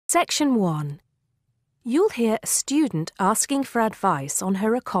Section 1. You'll hear a student asking for advice on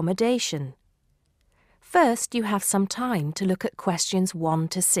her accommodation. First, you have some time to look at questions 1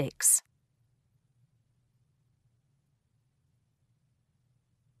 to 6.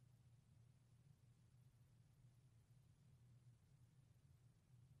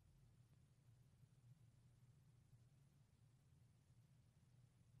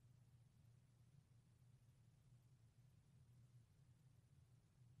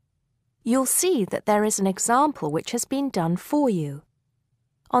 You'll see that there is an example which has been done for you.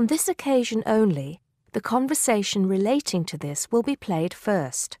 On this occasion only, the conversation relating to this will be played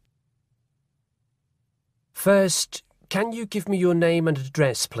first. First, can you give me your name and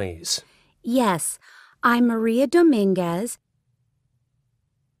address, please? Yes, I'm Maria Dominguez.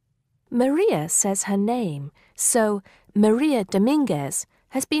 Maria says her name, so Maria Dominguez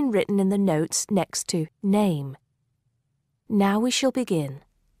has been written in the notes next to name. Now we shall begin.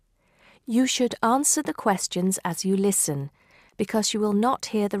 You should answer the questions as you listen, because you will not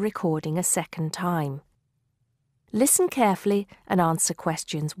hear the recording a second time. Listen carefully and answer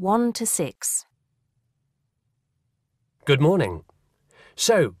questions 1 to 6. Good morning.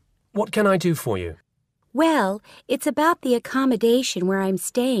 So, what can I do for you? Well, it's about the accommodation where I'm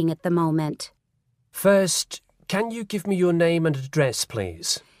staying at the moment. First, can you give me your name and address,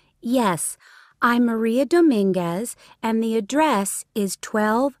 please? Yes, I'm Maria Dominguez, and the address is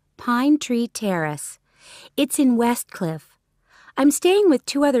 12 Pine Tree Terrace. It's in Westcliff. I'm staying with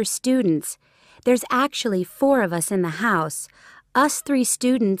 2 other students. There's actually 4 of us in the house, us 3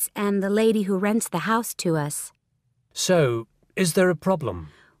 students and the lady who rents the house to us. So, is there a problem?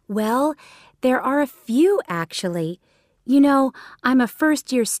 Well, there are a few, actually. You know, I'm a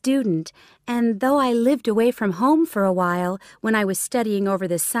first-year student, and though I lived away from home for a while when I was studying over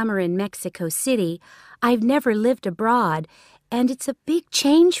the summer in Mexico City, I've never lived abroad, and it's a big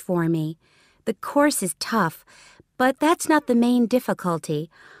change for me. The course is tough, but that's not the main difficulty.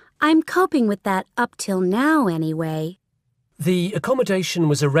 I'm coping with that up till now, anyway. The accommodation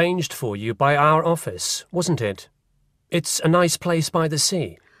was arranged for you by our office, wasn't it? It's a nice place by the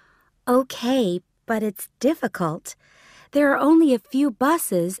sea. Okay, but it's difficult. There are only a few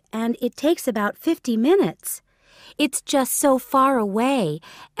buses, and it takes about 50 minutes. It's just so far away,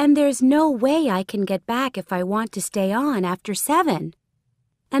 and there's no way I can get back if I want to stay on after 7.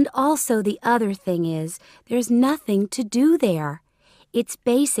 And also the other thing is, there's nothing to do there. It's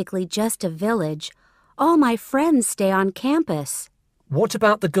basically just a village. All my friends stay on campus. What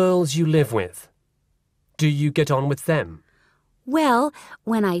about the girls you live with? Do you get on with them? Well,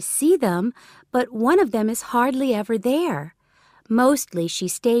 when I see them, but one of them is hardly ever there. Mostly she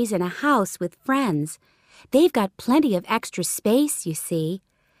stays in a house with friends. They've got plenty of extra space, you see.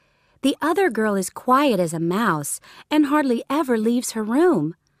 The other girl is quiet as a mouse and hardly ever leaves her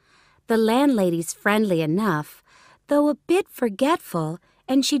room. The landlady's friendly enough, though a bit forgetful,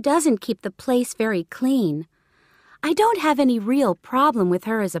 and she doesn't keep the place very clean. I don't have any real problem with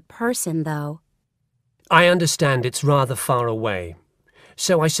her as a person, though. I understand it's rather far away,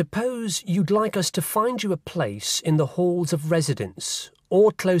 so I suppose you'd like us to find you a place in the halls of residence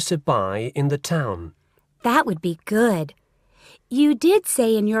or closer by in the town. That would be good. You did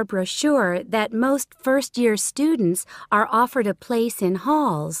say in your brochure that most first-year students are offered a place in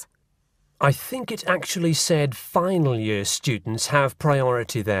halls. I think it actually said final-year students have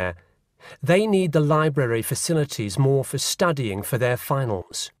priority there. They need the library facilities more for studying for their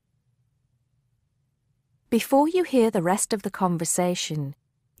finals. Before you hear the rest of the conversation,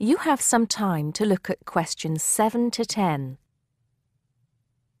 you have some time to look at questions 7 to 10.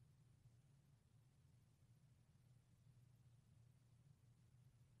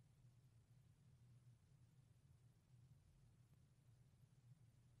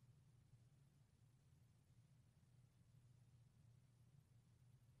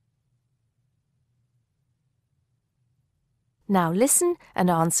 Now listen and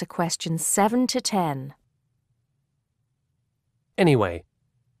answer questions 7 to 10. Anyway,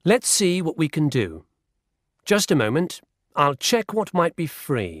 let's see what we can do. Just a moment, I'll check what might be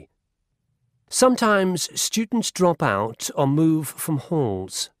free. Sometimes students drop out or move from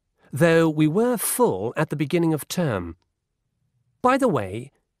halls, though we were full at the beginning of term. By the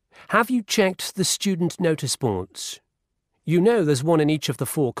way, have you checked the student notice boards? You know there's one in each of the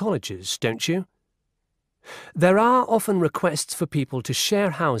 4 colleges, don't you? There are often requests for people to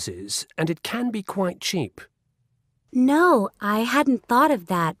share houses, and it can be quite cheap. No, I hadn't thought of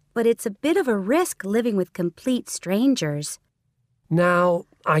that, but it's a bit of a risk living with complete strangers. Now,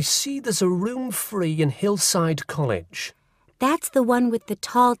 I see there's a room free in Hillside College. That's the one with the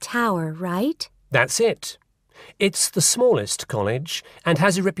tall tower, right? That's it. It's the smallest college and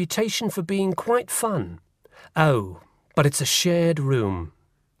has a reputation for being quite fun. Oh, but it's a shared room.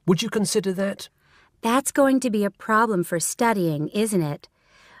 Would you consider that? That's going to be a problem for studying, isn't it?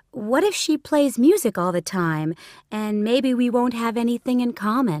 What if she plays music all the time, and maybe we won't have anything in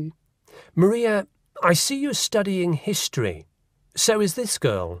common? Maria, I see you're studying history. So is this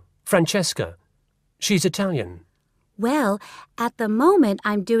girl, Francesca. She's Italian. Well, at the moment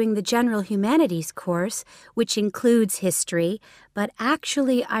I'm doing the General Humanities course, which includes history, but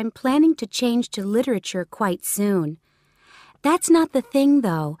actually I'm planning to change to literature quite soon. That's not the thing,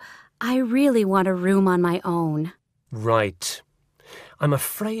 though. I really want a room on my own. Right. I'm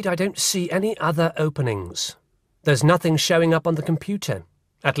afraid I don't see any other openings. There's nothing showing up on the computer,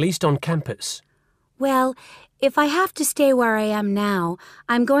 at least on campus. Well, if I have to stay where I am now,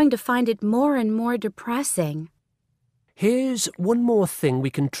 I'm going to find it more and more depressing. Here's one more thing we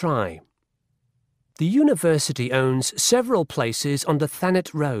can try. The university owns several places on the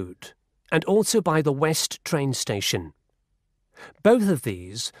Thanet Road and also by the West train station. Both of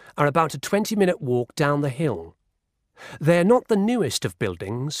these are about a 20-minute walk down the hill. They're not the newest of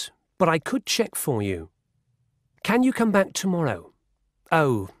buildings, but I could check for you. Can you come back tomorrow?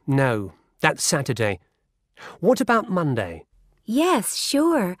 Oh, no, that's Saturday. What about Monday? Yes,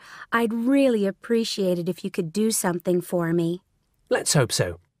 sure. I'd really appreciate it if you could do something for me. Let's hope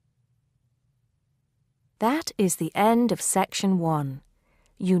so. That is the end of section 1.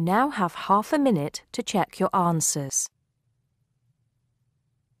 You now have half a minute to check your answers.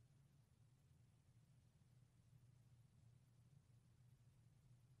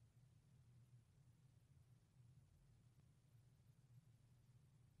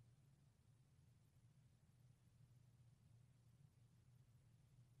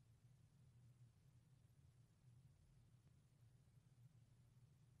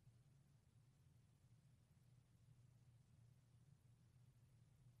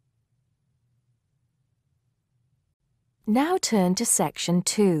 Now turn to Section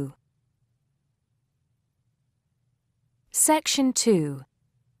 2. Section 2.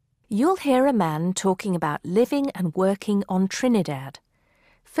 You'll hear a man talking about living and working on Trinidad.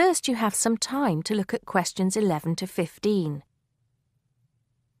 First, you have some time to look at questions 11 to 15.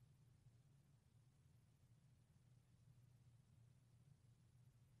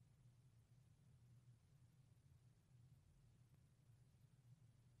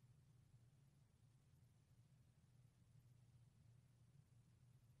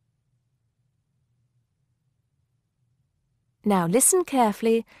 Now listen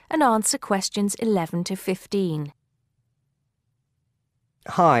carefully and answer questions 11 to 15.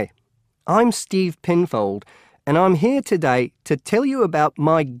 Hi, I'm Steve Pinfold, and I'm here today to tell you about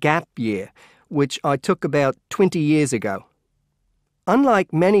my gap year, which I took about 20 years ago.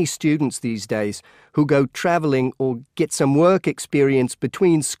 Unlike many students these days who go travelling or get some work experience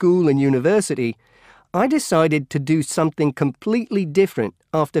between school and university, I decided to do something completely different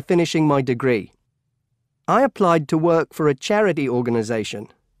after finishing my degree. I applied to work for a charity organisation.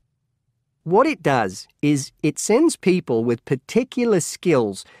 What it does is it sends people with particular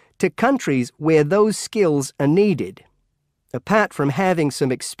skills to countries where those skills are needed. Apart from having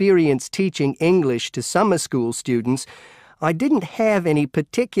some experience teaching English to summer school students, I didn't have any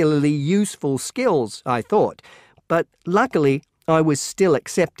particularly useful skills, I thought, but luckily I was still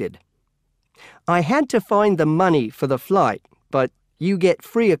accepted. I had to find the money for the flight, but you get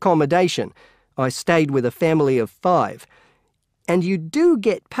free accommodation. I stayed with a family of 5. And you do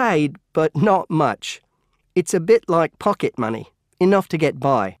get paid, but not much. It's a bit like pocket money, enough to get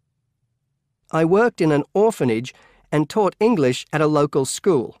by. I worked in an orphanage and taught English at a local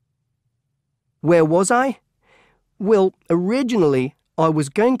school. Where was I? Well, originally I was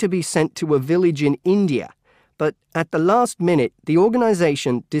going to be sent to a village in India, but at the last minute the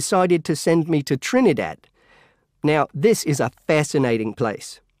organisation decided to send me to Trinidad. Now, this is a fascinating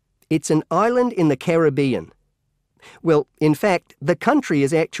place. It's an island in the Caribbean. Well, in fact, the country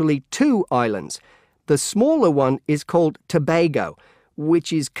is actually 2 islands. The smaller one is called Tobago,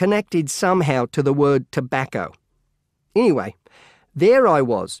 which is connected somehow to the word tobacco. Anyway, there I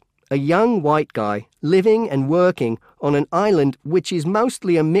was, a young white guy living and working on an island which is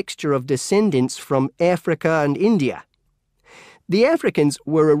mostly a mixture of descendants from Africa and India. The Africans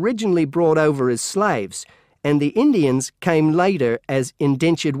were originally brought over as slaves, and the Indians came later as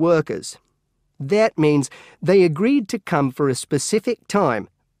indentured workers. That means they agreed to come for a specific time,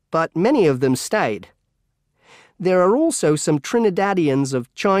 but many of them stayed. There are also some Trinidadians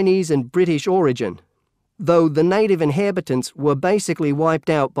of Chinese and British origin, though the native inhabitants were basically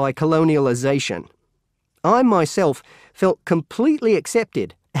wiped out by colonialization. I myself felt completely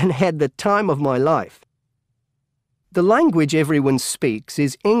accepted and had the time of my life. The language everyone speaks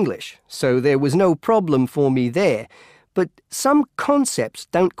is English, so there was no problem for me there, but some concepts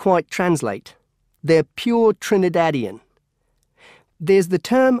don't quite translate. They're pure Trinidadian. There's the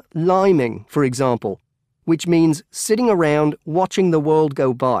term liming, for example, which means sitting around watching the world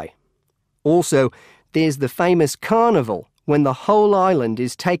go by. Also, there's the famous carnival, when the whole island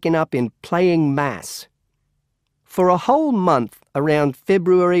is taken up in playing mass. For a whole month, around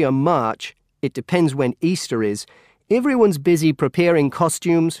February or March, it depends when Easter is, everyone's busy preparing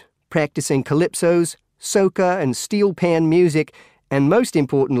costumes, practicing calypsos, soca and steel pan music, and most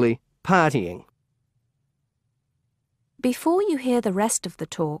importantly, partying. Before you hear the rest of the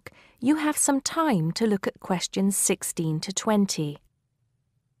talk, you have some time to look at questions 16 to 20.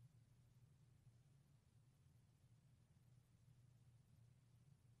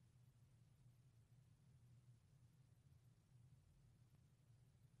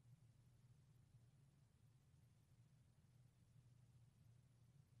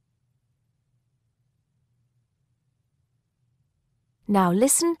 Now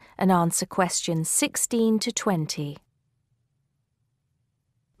listen and answer questions 16 to 20.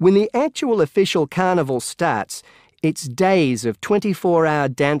 When the actual official carnival starts, it's days of 24-hour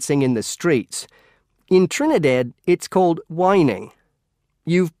dancing in the streets. In Trinidad, it's called whining.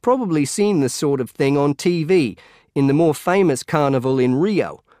 You've probably seen this sort of thing on TV, in the more famous carnival in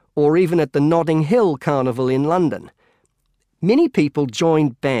Rio, or even at the Notting Hill Carnival in London. Many people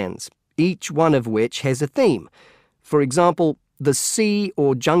join bands, each one of which has a theme. For example, the Sea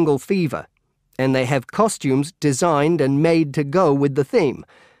or Jungle Fever, and they have costumes designed and made to go with the theme.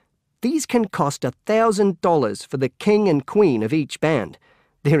 These can cost $1,000 for the king and queen of each band.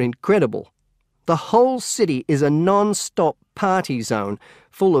 They're incredible. The whole city is a non-stop party zone,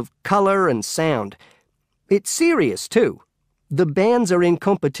 full of colour and sound. It's serious too. The bands are in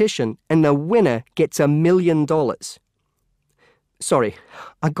competition and the winner gets $1 million. Sorry,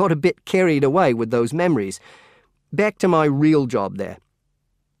 I got a bit carried away with those memories. Back to my real job there.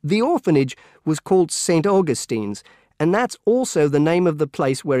 The orphanage was called St. Augustine's, and that's also the name of the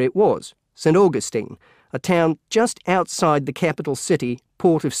place where it was, St. Augustine, a town just outside the capital city,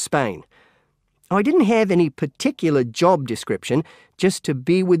 Port of Spain. I didn't have any particular job description, just to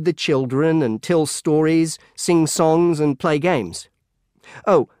be with the children and tell stories, sing songs and play games.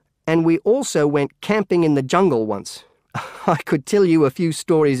 Oh, and we also went camping in the jungle once. I could tell you a few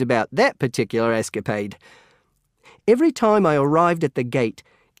stories about that particular escapade. Every time I arrived at the gate,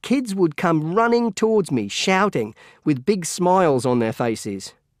 kids would come running towards me, shouting, with big smiles on their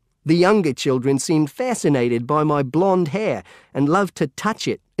faces. The younger children seemed fascinated by my blonde hair and loved to touch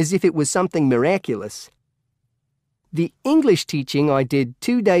it as if it was something miraculous. The English teaching I did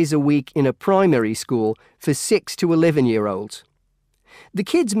 2 days a week in a primary school for 6 to 11-year-olds. The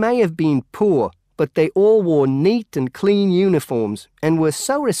kids may have been poor, but they all wore neat and clean uniforms and were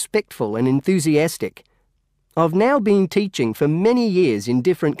so respectful and enthusiastic. I've now been teaching for many years in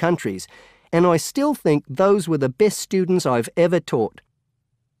different countries, and I still think those were the best students I've ever taught.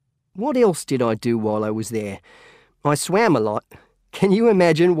 What else did I do while I was there? I swam a lot. Can you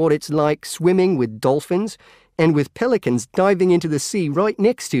imagine what it's like swimming with dolphins and with pelicans diving into the sea right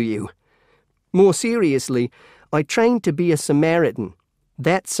next to you? More seriously, I trained to be a Samaritan.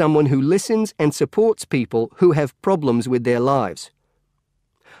 That's someone who listens and supports people who have problems with their lives.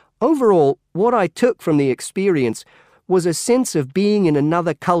 Overall, what I took from the experience was a sense of being in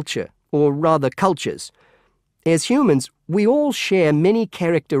another culture, or rather cultures. As humans, we all share many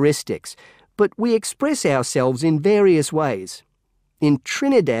characteristics, but we express ourselves in various ways. In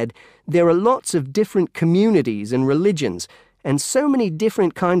Trinidad, there are lots of different communities and religions, and so many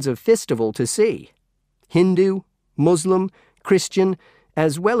different kinds of festival to see. Hindu, Muslim, Christian,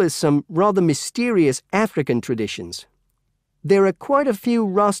 as well as some rather mysterious African traditions. There are quite a few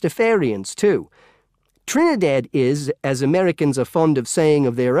Rastafarians too. Trinidad is, as Americans are fond of saying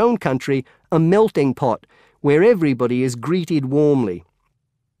of their own country, a melting pot where everybody is greeted warmly.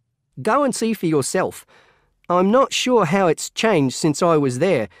 Go and see for yourself. I'm not sure how it's changed since I was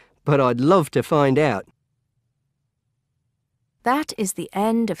there, but I'd love to find out. That is the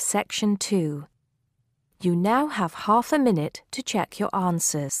end of section 2. You now have half a minute to check your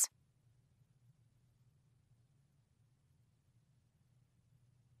answers.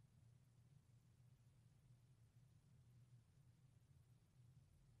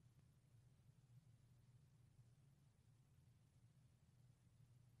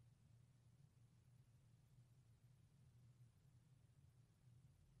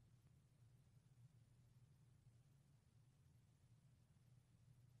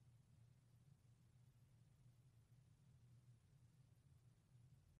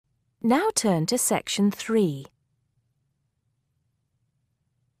 Now turn to section 3.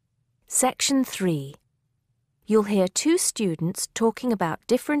 Section 3. You'll hear two students talking about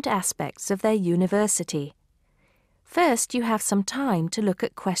different aspects of their university. First, you have some time to look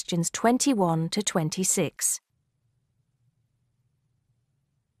at questions 21 to 26.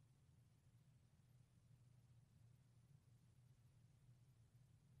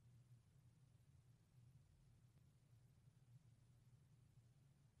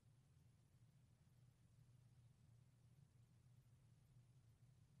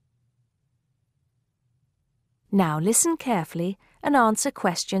 Now listen carefully and answer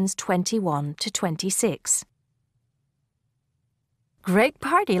questions 21 to 26. Great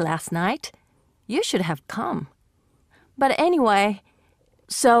party last night. You should have come. But anyway,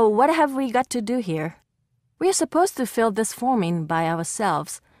 so what have we got to do here? We're supposed to fill this form in by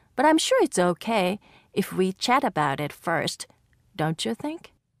ourselves, but I'm sure it's okay if we chat about it first, don't you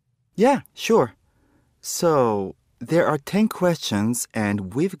think? Yeah, sure. So, there are 10 questions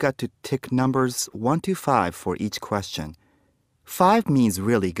and we've got to tick numbers 1 to 5 for each question. 5 means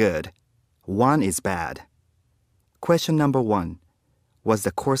really good. 1 is bad. Question number 1. Was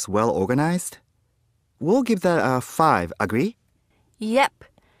the course well organized? We'll give that a 5, agree? Yep.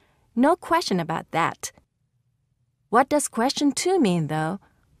 No question about that. What does question 2 mean, though?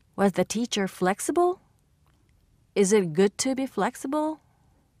 Was the teacher flexible? Is it good to be flexible?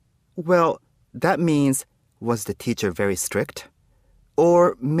 Well, that means, was the teacher very strict?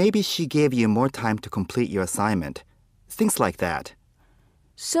 Or maybe she gave you more time to complete your assignment. Things like that.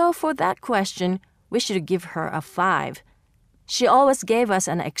 So for that question, we should give her a 5. She always gave us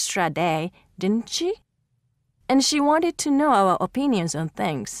an extra day, didn't she? And she wanted to know our opinions on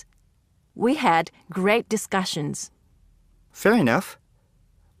things. We had great discussions. Fair enough.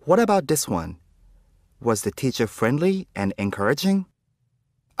 What about this one? Was the teacher friendly and encouraging?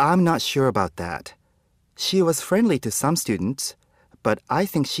 I'm not sure about that. She was friendly to some students, but I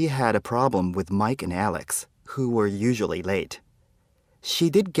think she had a problem with Mike and Alex, who were usually late. She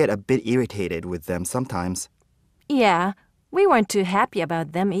did get a bit irritated with them sometimes. Yeah, we weren't too happy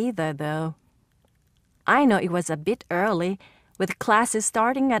about them either, though. I know it was a bit early, with classes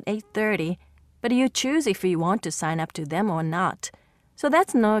starting at 8:30, but you choose if you want to sign up to them or not. So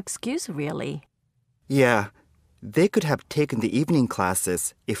that's no excuse, really. Yeah, they could have taken the evening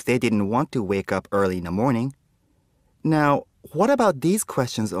classes if they didn't want to wake up early in the morning. Now, what about these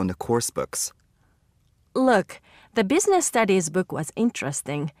questions on the course books? Look, the business studies book was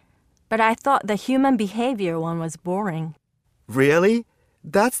interesting, but I thought the human behavior one was boring. Really?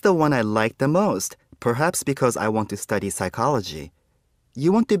 That's the one I like the most, perhaps because I want to study psychology.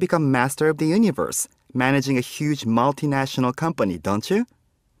 You want to become master of the universe, managing a huge multinational company, don't you?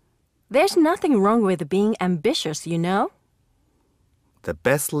 There's nothing wrong with being ambitious, you know? The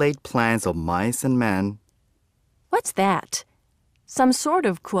best laid plans of mice and men. What's that? Some sort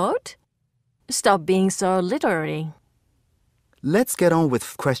of quote? Stop being so literary. Let's get on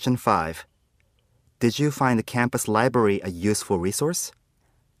with question 5. Did you find the campus library a useful resource?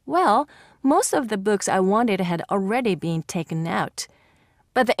 Well, most of the books I wanted had already been taken out,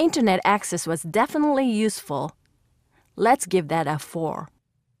 but the internet access was definitely useful. Let's give that a 4.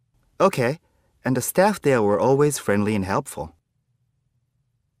 Okay, and the staff there were always friendly and helpful.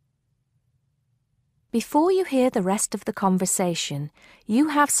 Before you hear the rest of the conversation, you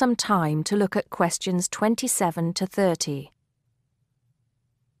have some time to look at questions 27 to 30.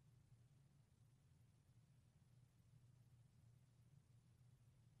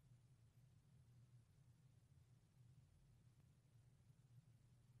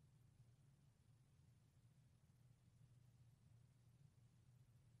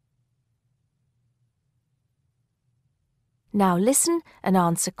 Now listen and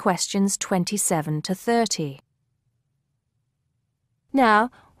answer questions 27 to 30. Now,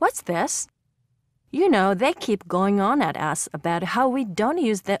 what's this? You know, they keep going on at us about how we don't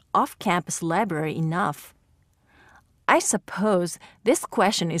use the off-campus library enough. I suppose this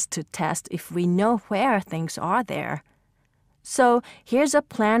question is to test if we know where things are there. So here's a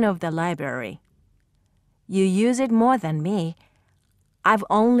plan of the library. You use it more than me. I've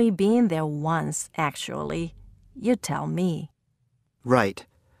only been there once, actually. You tell me. Right.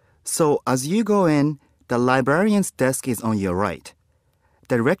 So as you go in, the librarian's desk is on your right.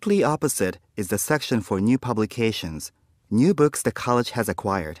 Directly opposite is the section for new publications, new books the college has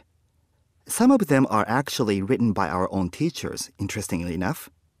acquired. Some of them are actually written by our own teachers, interestingly enough.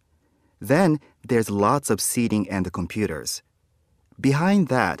 Then there's lots of seating and the computers. Behind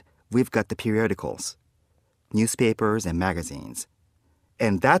that, we've got the periodicals, newspapers and magazines.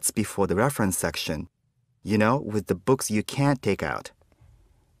 And that's before the reference section. You know, with the books you can't take out.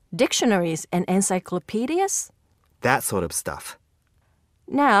 Dictionaries and encyclopedias? That sort of stuff.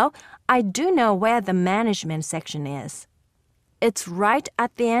 Now, I do know where the management section is. It's right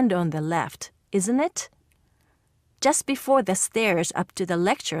at the end on the left, isn't it? Just before the stairs up to the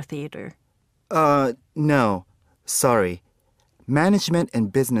lecture theater. No. Sorry. Management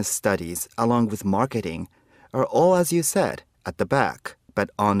and business studies, along with marketing, are all, as you said, at the back, but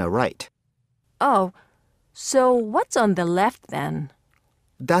on the right. Oh, so what's on the left then?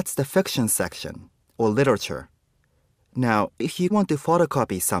 That's the fiction section, or literature. Now, if you want to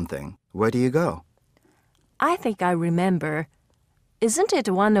photocopy something, where do you go? I think I remember. Isn't it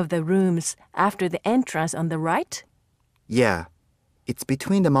one of the rooms after the entrance on the right? Yeah. It's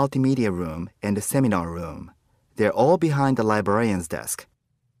between the multimedia room and the seminar room. They're all behind the librarian's desk.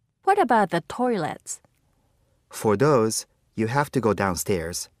 What about the toilets? For those, you have to go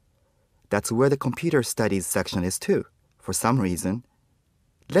downstairs. That's where the computer studies section is too, for some reason.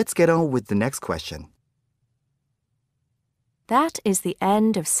 Let's get on with the next question. That is the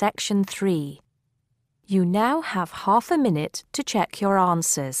end of section 3. You now have half a minute to check your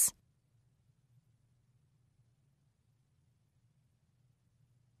answers.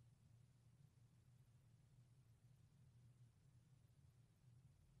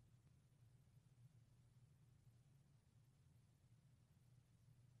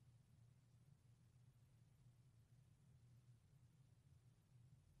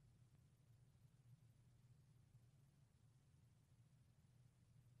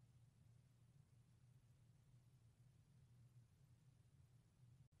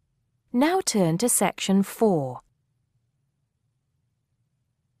 Now turn to section 4.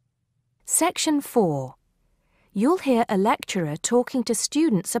 Section 4. You'll hear a lecturer talking to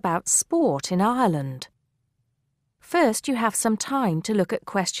students about sport in Ireland. First, you have some time to look at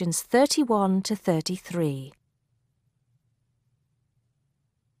questions 31 to 33.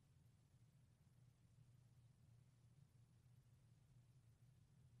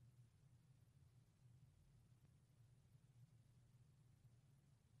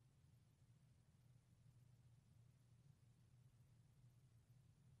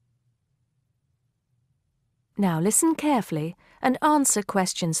 Now listen carefully and answer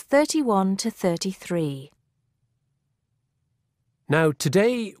questions 31 to 33. Now,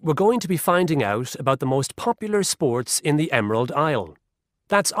 today we're going to be finding out about the most popular sports in the Emerald Isle.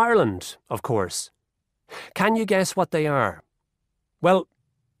 That's Ireland, of course. Can you guess what they are? Well,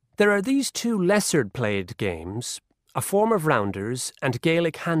 there are these two lesser-played games, a form of rounders and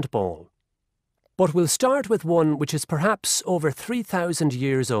Gaelic handball. But we'll start with one which is perhaps over 3,000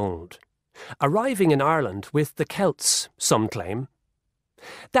 years old, arriving in Ireland with the Celts, some claim.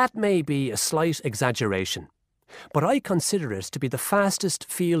 That may be a slight exaggeration, but I consider it to be the fastest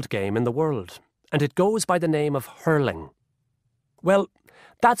field game in the world, and it goes by the name of hurling. Well,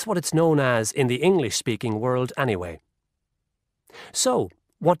 that's what it's known as in the English-speaking world anyway. So,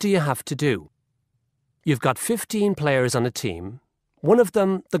 what do you have to do? You've got 15 players on a team, one of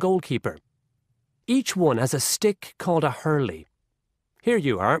them the goalkeeper. Each one has a stick called a hurley. Here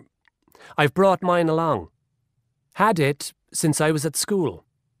you are. I've brought mine along. Had it since I was at school.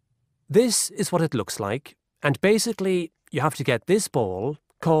 This is what it looks like, and basically you have to get this ball,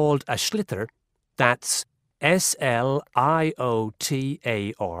 called a sliotar, that's S-L-I-O-T-A-R,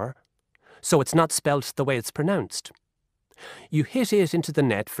 so it's not spelt the way it's pronounced. You hit it into the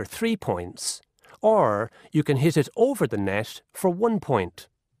net for 3 points, or you can hit it over the net for 1 point.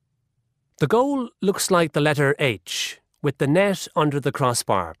 The goal looks like the letter H, with the net under the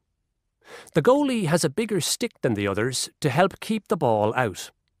crossbar. The goalie has a bigger stick than the others to help keep the ball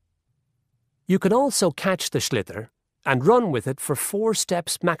out. You can also catch the sliotar and run with it for 4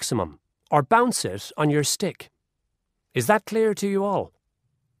 steps maximum, or bounce it on your stick. Is that clear to you all?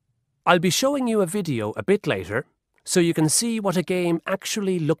 I'll be showing you a video a bit later, so you can see what a game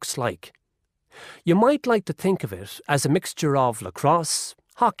actually looks like. You might like to think of it as a mixture of lacrosse,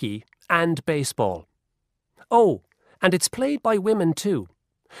 hockey, and baseball. Oh, and it's played by women too,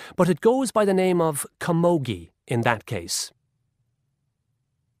 but it goes by the name of camogie in that case.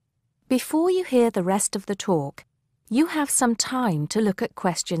 Before you hear the rest of the talk, you have some time to look at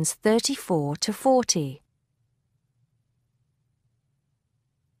questions 34 to 40.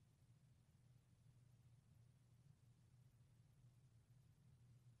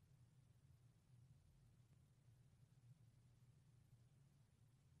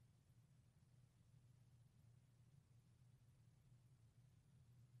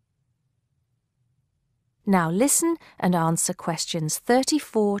 Now listen and answer questions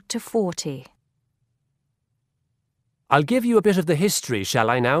 34 to 40. I'll give you a bit of the history, shall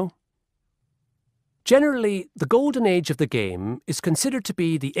I now? Generally, the golden age of the game is considered to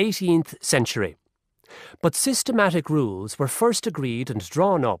be the 18th century. But systematic rules were first agreed and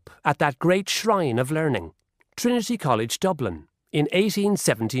drawn up at that great shrine of learning, Trinity College Dublin, in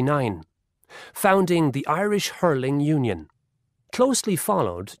 1879, founding the Irish Hurling Union, closely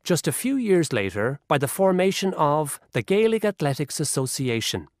followed just a few years later by the formation of the Gaelic Athletics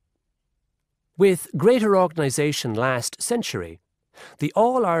Association. With greater organisation last century, the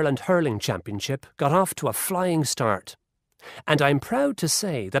All-Ireland Hurling Championship got off to a flying start, and I'm proud to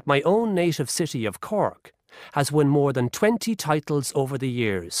say that my own native city of Cork has won more than 20 titles over the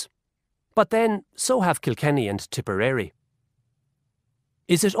years. But then, so have Kilkenny and Tipperary.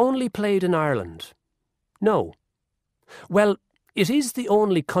 Is it only played in Ireland? No. Well, it is the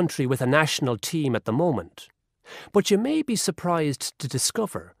only country with a national team at the moment, but you may be surprised to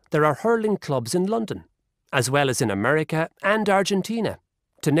discover there are hurling clubs in London, as well as in America and Argentina,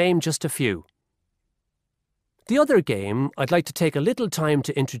 to name just a few. The other game I'd like to take a little time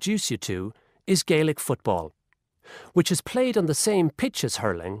to introduce you to is Gaelic football, which is played on the same pitch as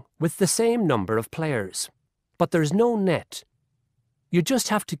hurling with the same number of players, but there's no net. You just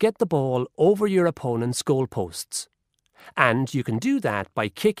have to get the ball over your opponent's goalposts, and you can do that by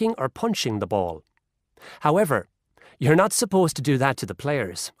kicking or punching the ball. However, you're not supposed to do that to the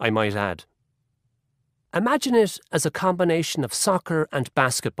players, I might add. Imagine it as a combination of soccer and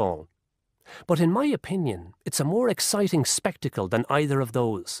basketball. But in my opinion, it's a more exciting spectacle than either of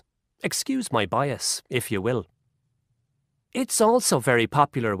those. Excuse my bias, if you will. It's also very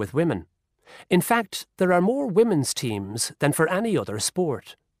popular with women. In fact, there are more women's teams than for any other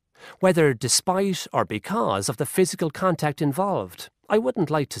sport. Whether despite or because of the physical contact involved, I wouldn't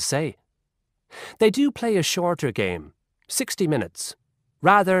like to say. They do play a shorter game, 60 minutes,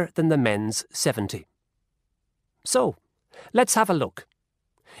 rather than the men's 70. So, let's have a look.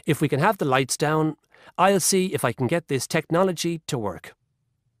 If we can have the lights down, I'll see if I can get this technology to work.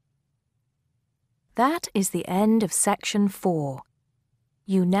 That is the end of section 4.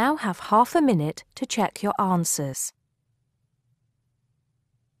 You now have half a minute to check your answers.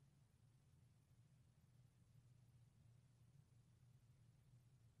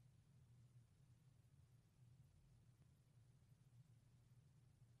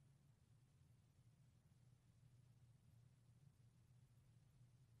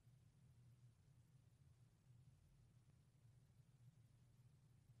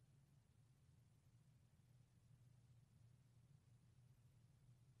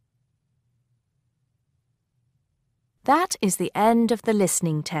 That is the end of the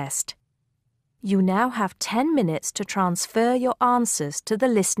listening test. You now have 10 minutes to transfer your answers to the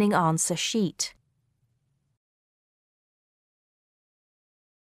listening answer sheet.